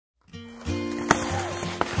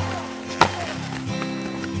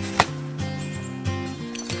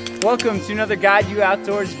Welcome to another Guide You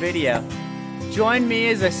Outdoors video. Join me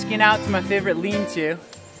as I skin out to my favorite lean-to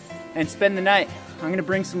and spend the night. I'm gonna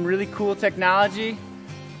bring some really cool technology,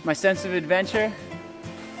 my sense of adventure,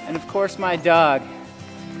 and of course my dog.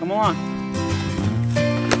 Come along.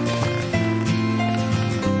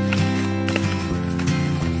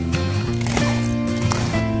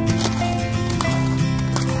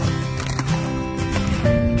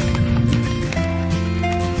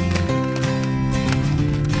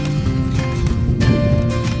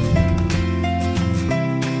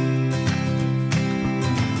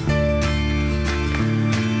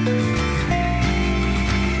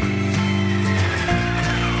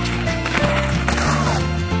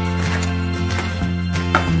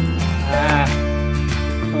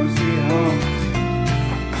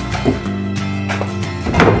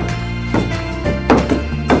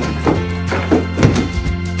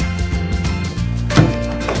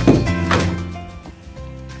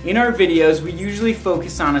 In our videos, we usually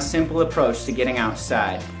focus on a simple approach to getting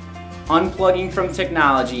outside, unplugging from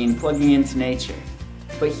technology and plugging into nature.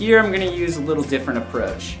 But here I'm going to use a little different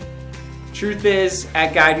approach. Truth is,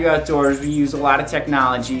 at Guide You Outdoors, we use a lot of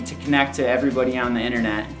technology to connect to everybody on the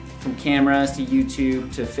internet, from cameras to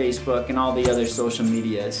YouTube to Facebook and all the other social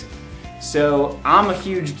medias. So I'm a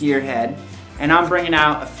huge gearhead, and I'm bringing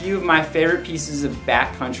out a few of my favorite pieces of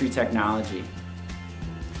backcountry technology.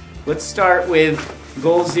 Let's start with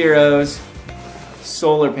Goal Zero's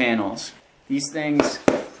solar panels. These things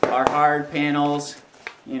are hard panels,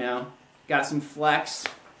 you know, got some flex,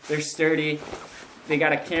 they're sturdy, they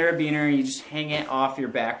got a carabiner, you just hang it off your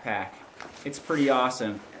backpack. It's pretty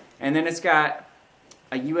awesome. And then it's got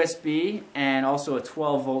a USB and also a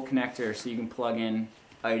 12-volt connector so you can plug in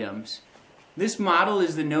items. This model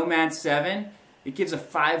is the Nomad 7. It gives a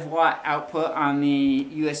 5-watt output on the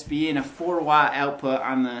USB and a 4-watt output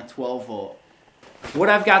on the 12-volt. What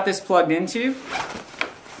I've got this plugged into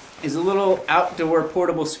is a little outdoor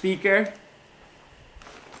portable speaker.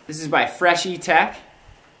 This is by Freshie Tech.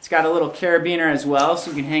 It's got a little carabiner as well,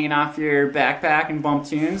 so you can hang it off your backpack and bump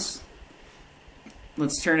tunes.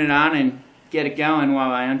 Let's turn it on and get it going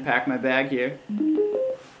while I unpack my bag here.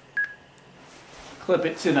 Clip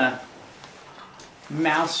it to the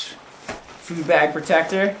mouse food bag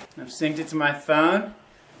protector. I've synced it to my phone.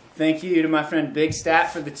 Thank you to my friend Big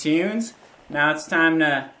Stat for the tunes. Now it's time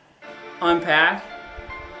to unpack,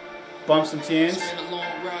 bump some tunes,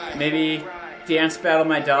 maybe dance battle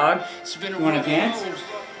my dog. You want to dance?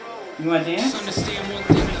 You want to dance?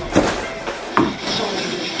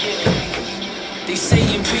 They say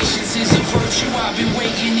impatience is a virtue. I've been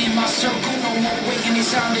waiting in my circle. No more waiting,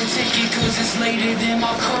 it's time to take it, cause it's later than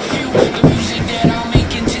my curfew. The music that I'm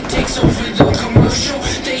making takes over the commercial.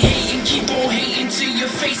 They hate and keep on hating till your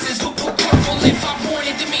face is purple. If I want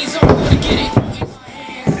it, that means I'm gonna get it.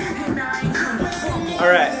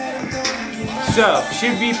 Alright, so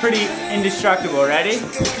should be pretty indestructible. Ready?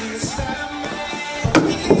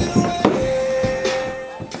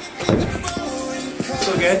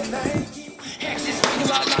 So good.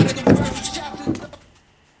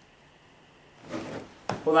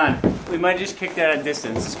 Hold on, we might just kick that at a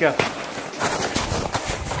distance. Let's go.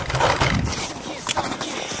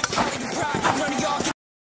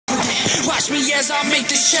 Watch me as I make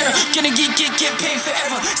this cheddar. Gonna get paid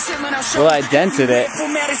forever. Well, I dented it,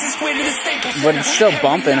 but it's still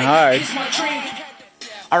bumping hard.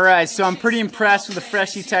 Alright, so I'm pretty impressed with the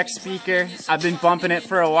Freshie Tech speaker. I've been bumping it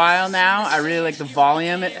for a while now. I really like the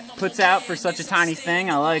volume it puts out for such a tiny thing.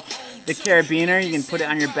 I like the carabiner. You can put it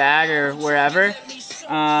on your bag or wherever.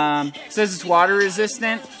 It says it's water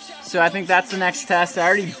resistant, so I think that's the next test. I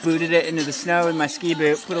already booted it into the snow with my ski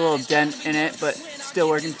boot, put a little dent in it, but it's still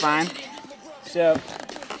working fine. So,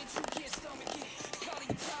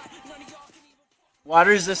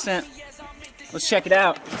 water resistant. Let's check it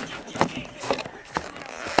out.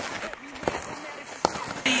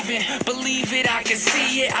 Believe it, I can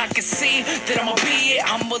see it, I can see that I'ma be it,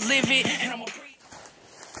 I'ma live it, and I'ma breathe.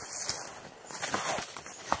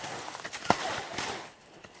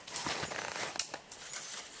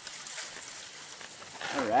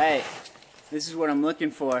 Alright, this is what I'm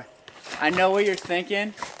looking for. I know what you're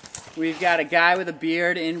thinking. We've got a guy with a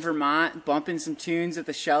beard in Vermont bumping some tunes at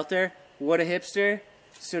the shelter. What a hipster.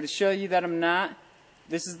 So to show you that I'm not,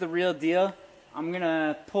 this is the real deal. I'm going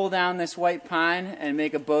to pull down this white pine and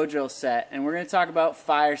make a bow drill set. And we're going to talk about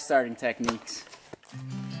fire starting techniques.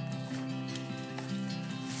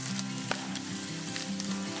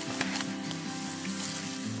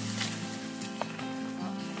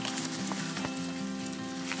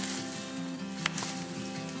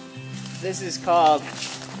 This is called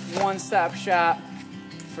one-stop shop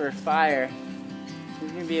for fire.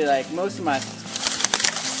 It's gonna be like most of my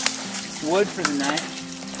wood for the night.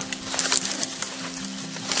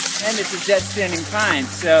 And it's a dead standing pine,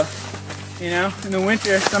 so, you know, in the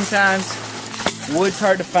winter sometimes wood's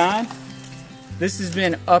hard to find. This has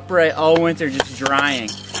been upright all winter, just drying.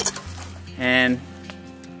 And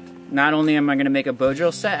not only am I gonna make a bow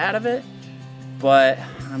drill set out of it, but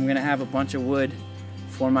I'm gonna have a bunch of wood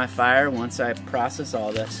for my fire once I process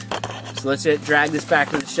all this. So let's just drag this back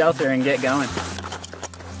to the shelter and get going.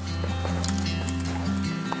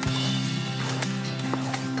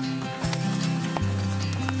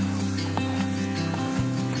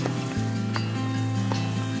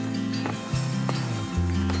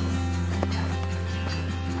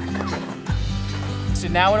 So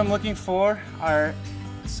now what I'm looking for are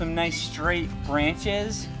some nice straight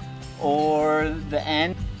branches or the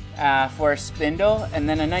end for a spindle, and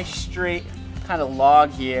then a nice straight kind of log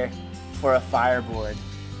here for a fireboard.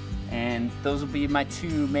 And those will be my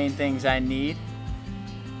two main things I need.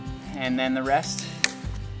 And then the rest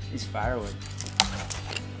is firewood.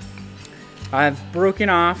 I've broken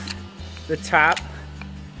off the top.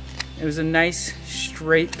 It was a nice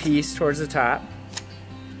straight piece towards the top.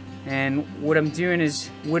 And what I'm doing is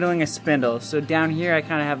whittling a spindle. So down here I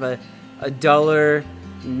kind of have a duller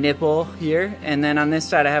nipple here, and then on this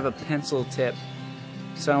side I have a pencil tip.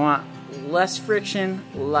 So I want less friction,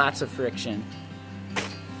 lots of friction.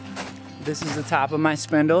 This is the top of my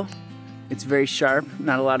spindle. It's very sharp,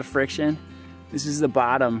 not a lot of friction. This is the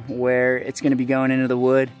bottom where it's going to be going into the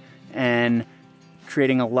wood and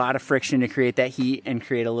creating a lot of friction to create that heat and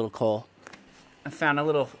create a little coal. I found a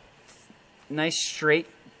little nice straight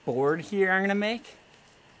board here I'm gonna make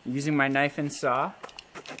using my knife and saw.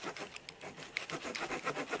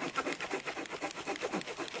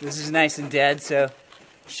 This is nice and dead, so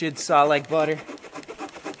should saw like butter.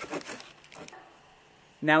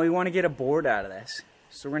 Now we want to get a board out of this.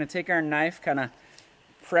 So we're gonna take our knife, kind of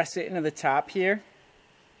press it into the top here.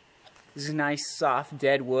 This is nice soft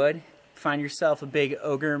dead wood. Find yourself a big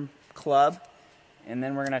ogre club, and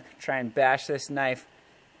then we're gonna try and bash this knife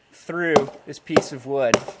through this piece of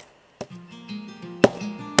wood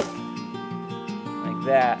like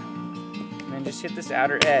that, and then just hit this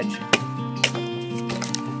outer edge.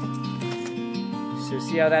 So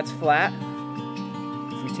see how that's flat?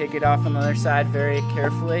 If we take it off on the other side very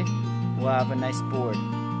carefully, we'll have a nice board.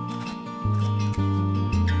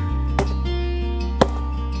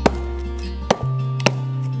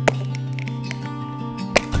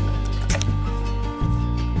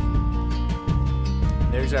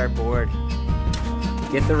 There's our board.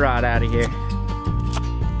 Get the rod out of here.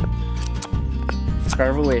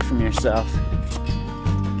 Carve away from yourself.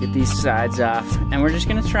 Get these sides off. And we're just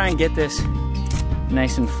gonna try and get this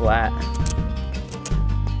nice and flat.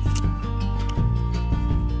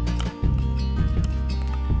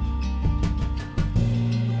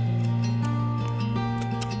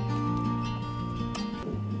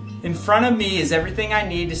 In front of me is everything I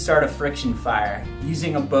need to start a friction fire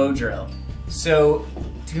using a bow drill. So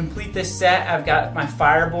to complete this set, I've got my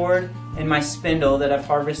fireboard and my spindle that I've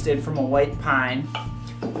harvested from a white pine.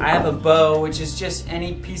 I have a bow, which is just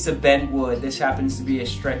any piece of bent wood. This happens to be a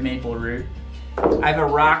striped maple root. I have a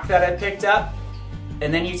rock that I picked up,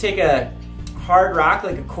 and then you take a hard rock,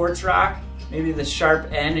 like a quartz rock, maybe the sharp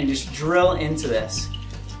end, and just drill into this.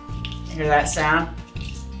 Hear that sound?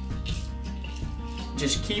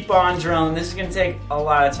 Just keep on drilling. This is gonna take a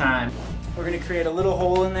lot of time. We're gonna create a little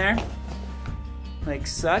hole in there, like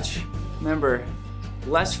such. Remember,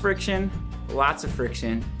 less friction, lots of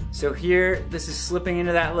friction. So here, this is slipping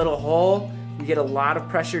into that little hole. You get a lot of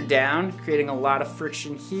pressure down, creating a lot of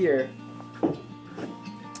friction here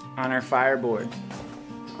on our fireboard.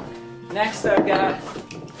 Next, I've got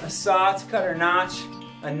a saw to cut our notch,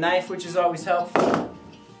 a knife, which is always helpful,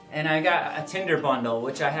 and I got a tinder bundle,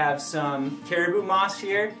 which I have some caribou moss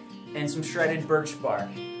here and some shredded birch bark.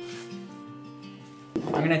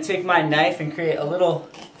 I'm gonna take my knife and create a little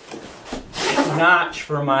notch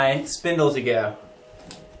for my spindle to go.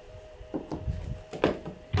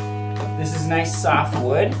 This is nice soft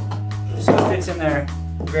wood, so it fits in there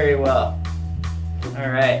very well. All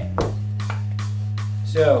right,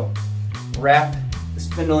 so wrap the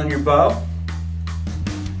spindle in your bow,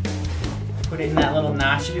 put it in that little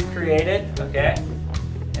notch you've created, okay?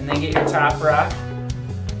 And then get your top rock,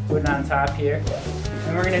 put it on top here.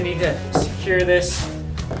 And we're gonna need to secure this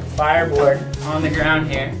fireboard on the ground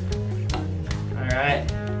here. All right,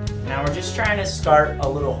 now we're just trying to start a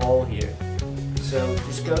little hole here. So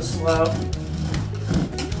just go slow,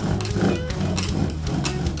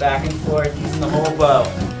 back and forth using the whole bow.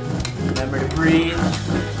 Remember to breathe.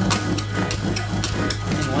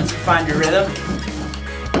 And once you find your rhythm,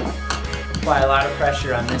 apply a lot of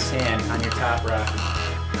pressure on this hand, on your top rock.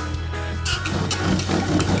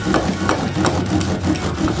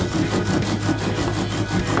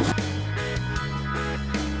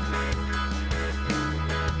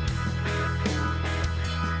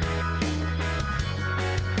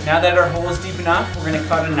 Now that our hole is deep enough, we're going to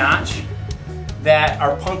cut a notch that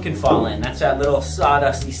our punk can fall in. That's that little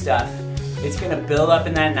sawdusty stuff. It's going to build up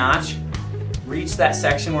in that notch, reach that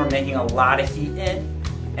section we're making a lot of heat in,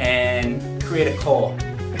 and create a coal.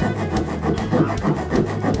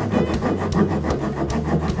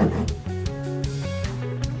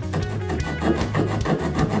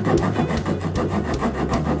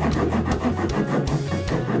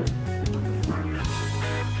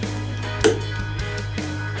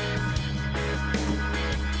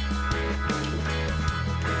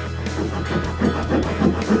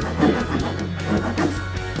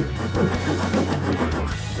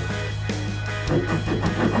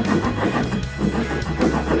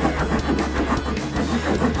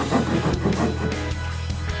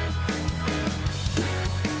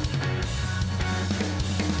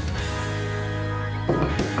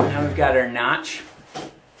 Now we've got our notch.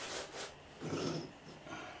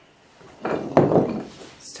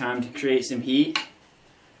 It's time to create some heat.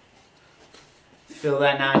 Fill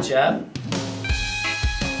that notch up.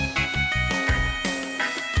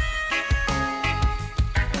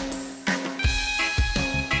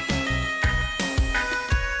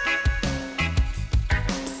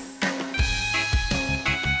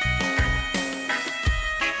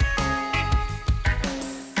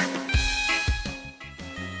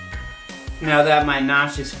 Now that my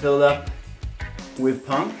notch is filled up with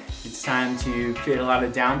punk, it's time to create a lot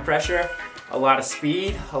of down pressure, a lot of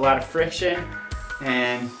speed, a lot of friction,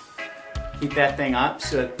 and heat that thing up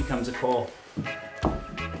so it becomes a coal.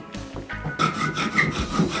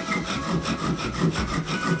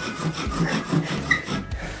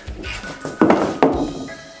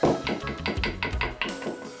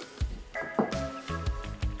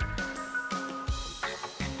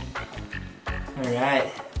 All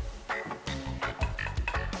right.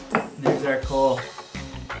 There's our coal,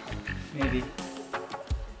 maybe.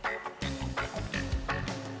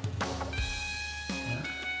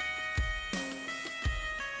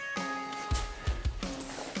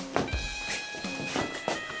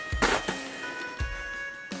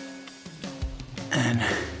 And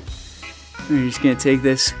we're just gonna take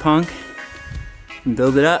this punk and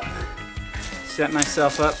build it up. Set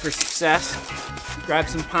myself up for success. Grab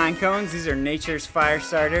some pine cones. These are nature's fire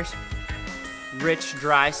starters. Rich,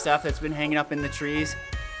 dry stuff that's been hanging up in the trees.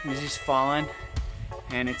 It's just fallen,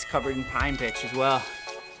 and it's covered in pine pitch as well.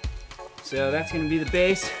 So that's gonna be the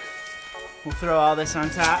base. We'll throw all this on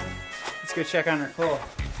top. Let's go check on our coal.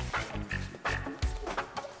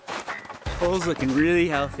 Coal's looking really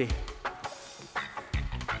healthy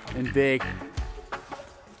and big.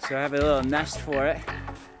 So I have a little nest for it.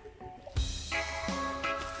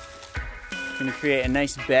 Gonna create a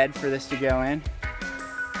nice bed for this to go in.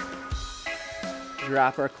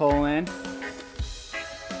 Drop our coal in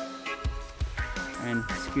and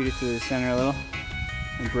scoot it to the center a little.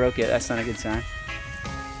 And broke it, that's not a good sign.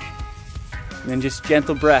 And then just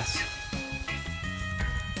gentle breaths.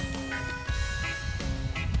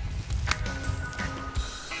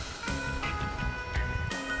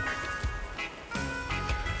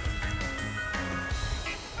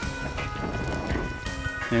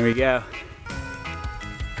 There we go.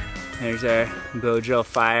 There's our bow drill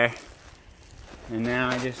fire. And now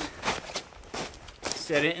I just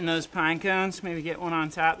set it in those pine cones, maybe get one on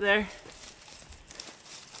top there.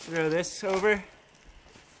 Throw this over.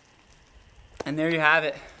 And there you have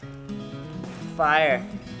it. Fire.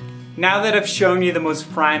 Now that I've shown you the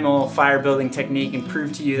most primal fire building technique and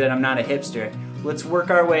proved to you that I'm not a hipster, let's work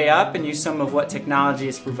our way up and use some of what technology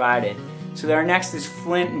has provided. So our next is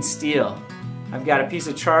flint and steel. I've got a piece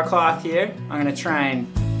of char cloth here. I'm gonna try and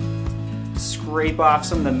scrape off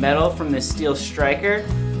some of the metal from this steel striker,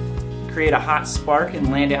 create a hot spark,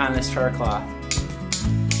 and land it on this char cloth.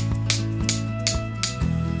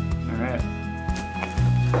 Alright.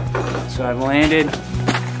 So I've landed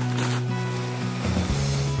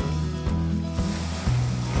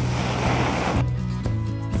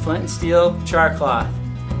flint and steel char cloth.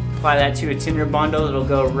 Apply that to a tinder bundle, it'll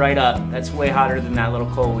go right up. That's way hotter than that little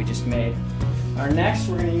coal we just made. Next,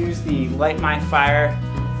 we're going to use the Light My Fire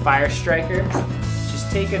fire striker. Just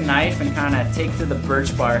take a knife and kind of take to the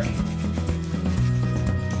birch bark.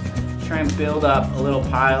 Try and build up a little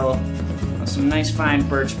pile of some nice fine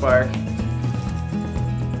birch bark.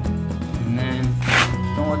 And then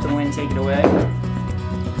don't let the wind take it away.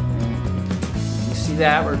 And you see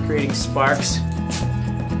that? We're creating sparks.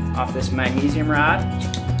 off this magnesium rod.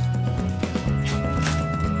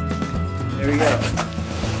 There we go.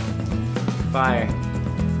 Fire.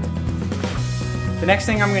 The next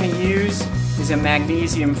thing I'm going to use is a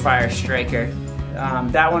magnesium fire striker.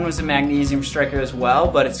 That one was a magnesium striker as well,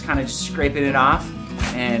 but it's kind of just scraping it off,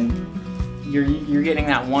 and you're getting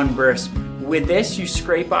that one burst. With this, you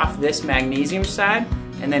scrape off this magnesium side,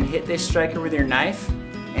 and then hit this striker with your knife,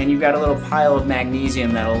 and you've got a little pile of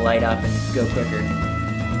magnesium that'll light up and go quicker.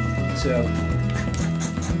 So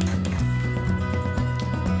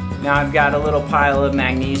now I've got a little pile of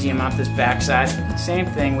magnesium off this backside. Same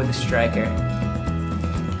thing with the striker.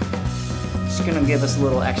 Just gonna give us a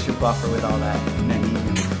little extra buffer with all that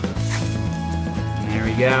magnesium. There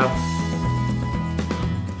we go.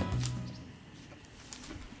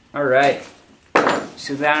 All right.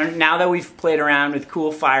 So now that we've played around with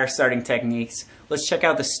cool fire starting techniques, let's check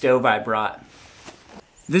out the stove I brought.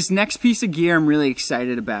 This next piece of gear I'm really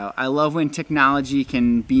excited about. I love when technology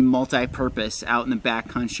can be multi-purpose out in the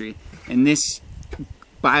backcountry, and this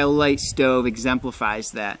biolite stove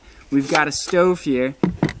exemplifies that. We've got a stove here.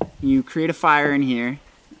 You create a fire in here.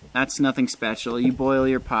 That's nothing special. You boil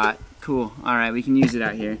your pot. Cool. All right, we can use it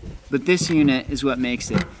out here. But this unit is what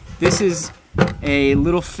makes it. This is a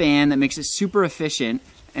little fan that makes it super efficient,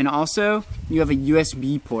 and also you have a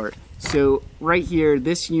USB port. So right here,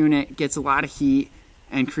 this unit gets a lot of heat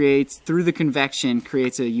and creates, through the convection,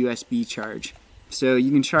 creates a USB charge. So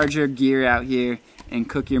you can charge your gear out here and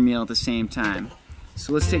cook your meal at the same time.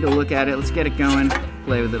 So let's take a look at it. Let's get it going,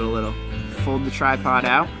 play with it a little. Fold the tripod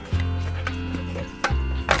out.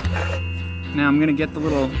 Now I'm gonna get the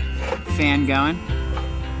little fan going.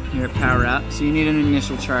 Here, power up. So you need an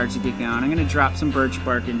initial charge to get going. I'm gonna drop some birch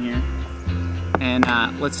bark in here. And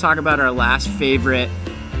let's talk about our last favorite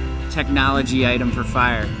technology item for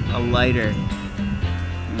fire, a lighter.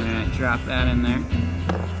 All right, drop that in there.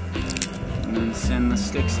 And then send the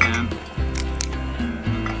sticks down.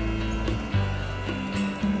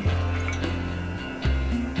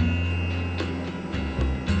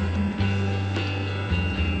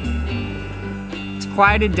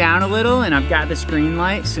 Quieted down a little, and I've got this green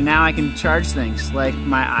light, so now I can charge things like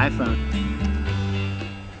my iPhone.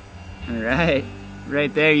 Alright,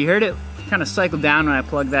 right there. You heard it kind of cycle down when I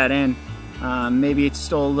plugged that in. Maybe it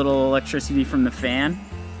stole a little electricity from the fan.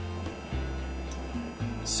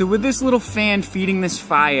 So with this little fan feeding this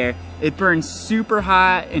fire, it burns super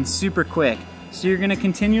hot and super quick. So you're gonna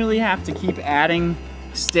continually have to keep adding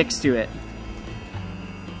sticks to it.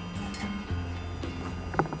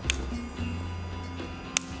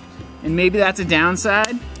 And maybe that's a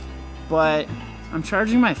downside, but I'm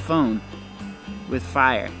charging my phone with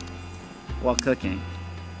fire while cooking.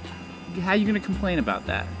 How are you gonna complain about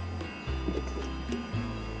that?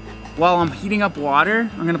 While I'm heating up water,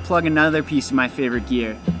 I'm gonna plug another piece of my favorite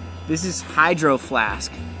gear. This is Hydro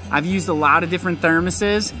Flask. I've used a lot of different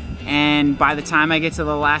thermoses, and by the time I get to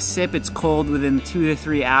the last sip, it's cold within 2 to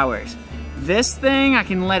 3 hours. This thing, I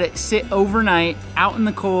can let it sit overnight out in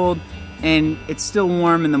the cold, and it's still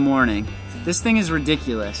warm in the morning. This thing is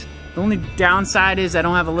ridiculous. The only downside is I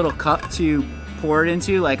don't have a little cup to pour it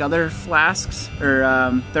into like other flasks or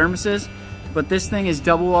thermoses, but this thing is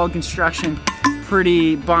double-walled construction,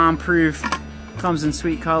 pretty bomb-proof, comes in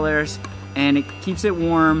sweet colors, and it keeps it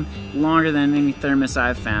warm longer than any thermos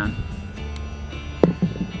I've found.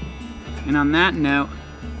 And on that note,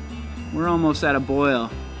 we're almost at a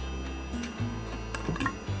boil.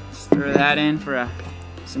 Let's throw that in for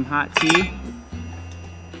some hot tea.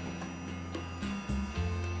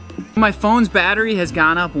 My phone's battery has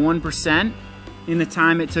gone up 1% in the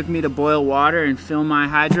time it took me to boil water and fill my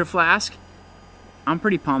Hydro Flask. I'm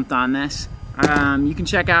pretty pumped on this. You can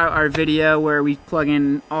check out our video where we plug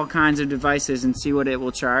in all kinds of devices and see what it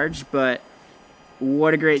will charge, but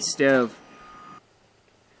what a great stove.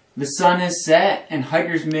 The sun has set and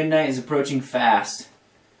hiker's midnight is approaching fast.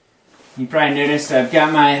 You probably noticed I've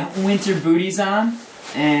got my winter booties on,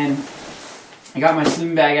 and I got my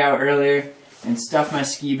sleeping bag out earlier and stuffed my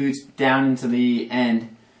ski boots down into the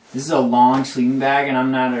end. This is a long sleeping bag, and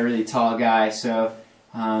I'm not a really tall guy, so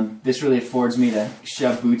this really affords me to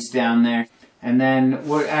shove boots down there. And then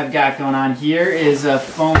what I've got going on here is a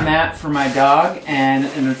foam mat for my dog and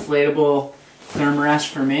an inflatable thermarest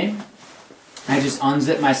for me. I just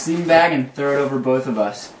unzip my sleeping bag and throw it over both of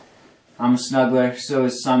us. I'm a snuggler, so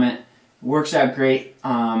is Summit. Works out great.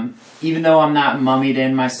 Even though I'm not mummied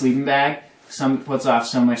in my sleeping bag, Summit puts off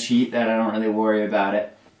so much heat that I don't really worry about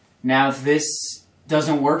it. Now if this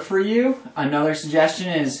doesn't work for you, another suggestion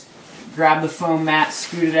is grab the foam mat,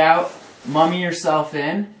 scoot it out, mummy yourself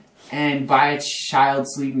in, and buy a child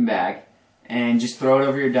sleeping bag. And just throw it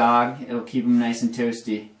over your dog. It'll keep him nice and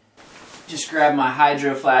toasty. Just grabbed my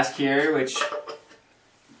hydro flask here, which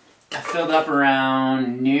I filled up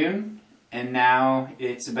around noon, and now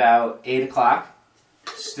it's about 8 o'clock.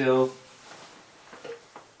 Still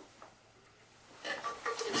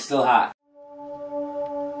hot.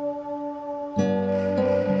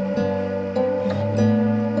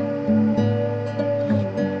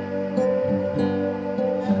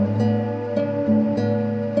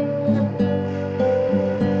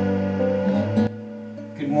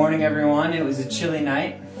 Good morning, everyone. It was a chilly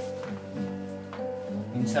night.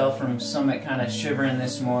 You can tell from Summit kind of shivering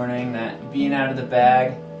this morning that being out of the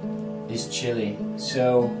bag is chilly.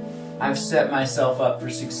 So I've set myself up for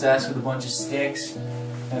success with a bunch of sticks.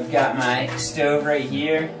 I've got my stove right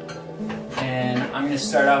here, and I'm going to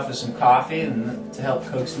start off with some coffee to help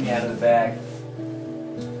coax me out of the bag.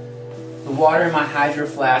 The water in my hydro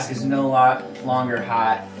flask is no longer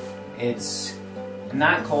hot. It's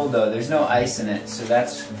not cold though, there's no ice in it, so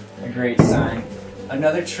that's a great sign.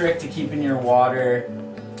 Another trick to keeping your water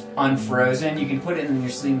unfrozen, you can put it in your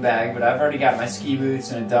sleeping bag, but I've already got my ski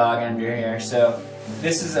boots and a dog under here, so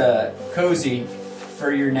this is a cozy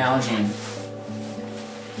for your Nalgene.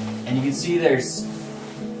 And you can see there's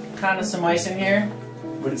kind of some ice in here,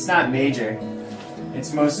 but it's not major.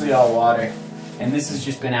 It's mostly all water. And this has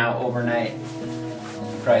just been out overnight.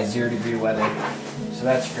 Probably 0-degree weather. So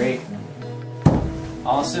that's great.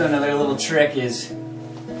 Also, another little trick is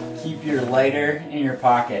keep your lighter in your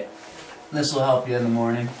pocket. This will help you in the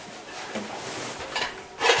morning.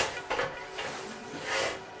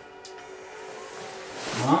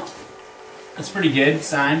 Well, that's a pretty good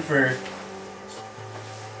sign for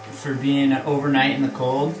being overnight in the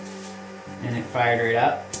cold, and it fired right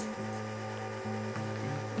up.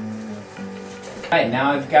 Alright,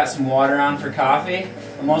 now I've got some water on for coffee.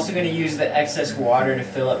 I'm also going to use the excess water to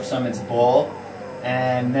fill up Summit's bowl,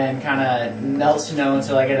 and then kind of melt snow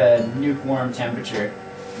until I get a lukewarm temperature,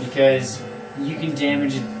 because you can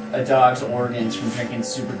damage a dog's organs from drinking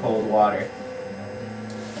super cold water.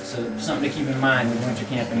 So something to keep in mind when winter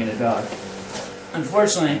camping a dog.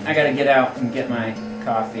 Unfortunately, I gotta get out and get my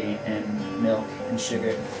coffee and milk and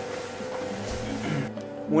sugar.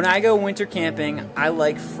 When I go winter camping, I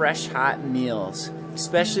like fresh hot meals,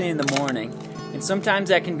 especially in the morning. And sometimes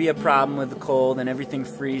that can be a problem with the cold and everything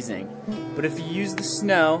freezing. But if you use the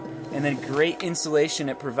snow and the great insulation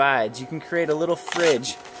it provides, you can create a little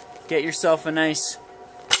fridge. Get yourself a nice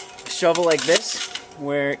shovel like this,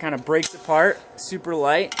 where it kind of breaks apart, super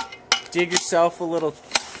light. Dig yourself a little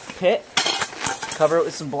pit, cover it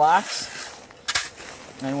with some blocks,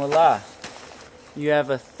 and voila. You have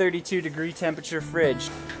a 32-degree temperature fridge.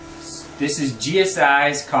 This is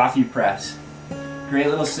GSI's coffee press. Great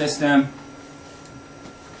little system.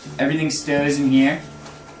 Everything stows in here.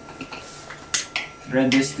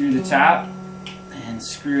 Thread this through the top and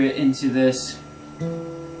screw it into this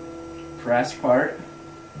press part.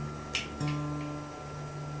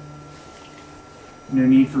 No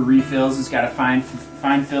need for refills, it's got a fine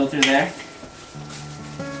filter there.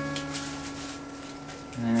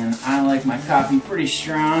 And I like my coffee pretty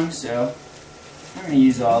strong, so I'm going to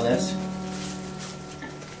use all this.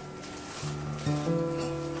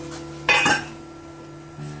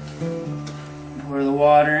 Pour the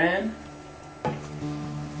water in.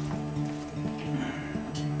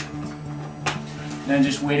 Then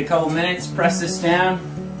just wait a couple minutes, press this down.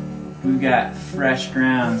 We've got fresh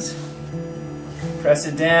grounds. Press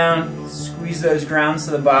it down, squeeze those grounds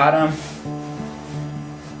to the bottom.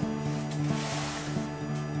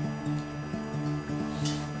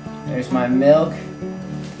 There's my milk.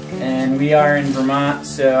 And we are in Vermont,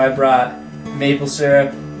 so I brought maple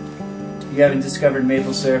syrup. If you haven't discovered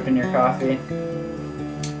maple syrup in your coffee,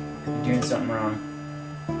 you're doing something wrong.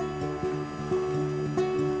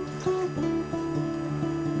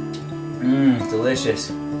 Mmm,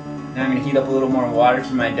 delicious. Now I'm going to heat up a little more water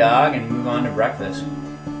for my dog and move on to breakfast.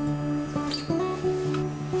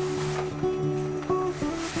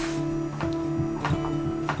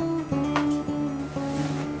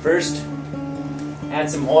 First, add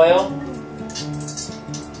some oil.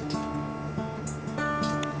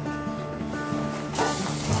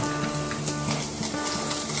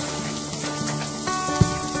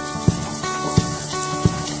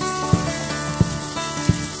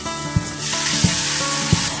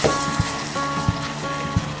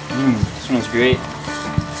 Smells great.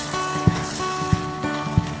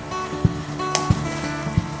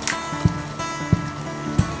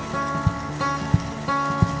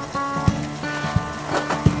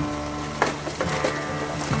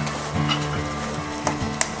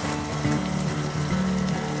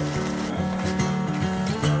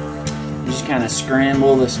 You just kind of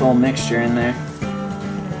scramble this whole mixture in there.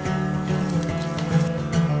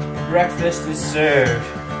 breakfast is served.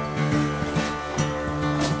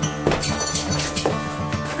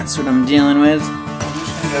 That's what I'm dealing with. I'm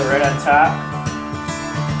just gonna go right on top.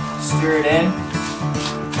 Stir it in.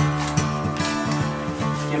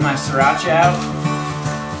 Get my sriracha out.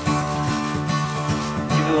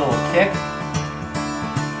 Give it a little kick.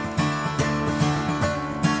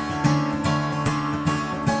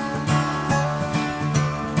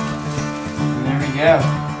 And there we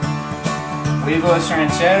go. Huevos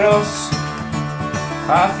rancheros,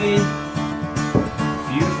 coffee,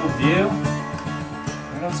 beautiful view.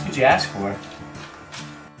 What else could you ask for?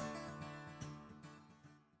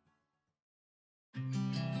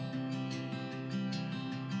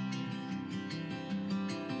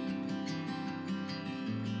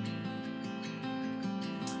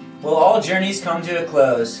 Well, all journeys come to a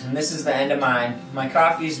close, and this is the end of mine. My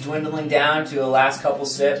coffee's dwindling down to the last couple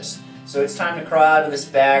sips, so it's time to crawl out of this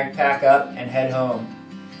bag, pack up, and head home.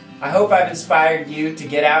 I hope I've inspired you to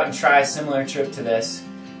get out and try a similar trip to this.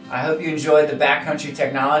 I hope you enjoyed the backcountry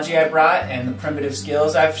technology I brought and the primitive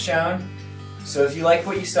skills I've shown. So if you like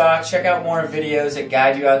what you saw, check out more videos at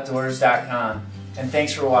guideyououtdoors.com. And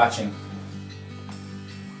thanks for watching.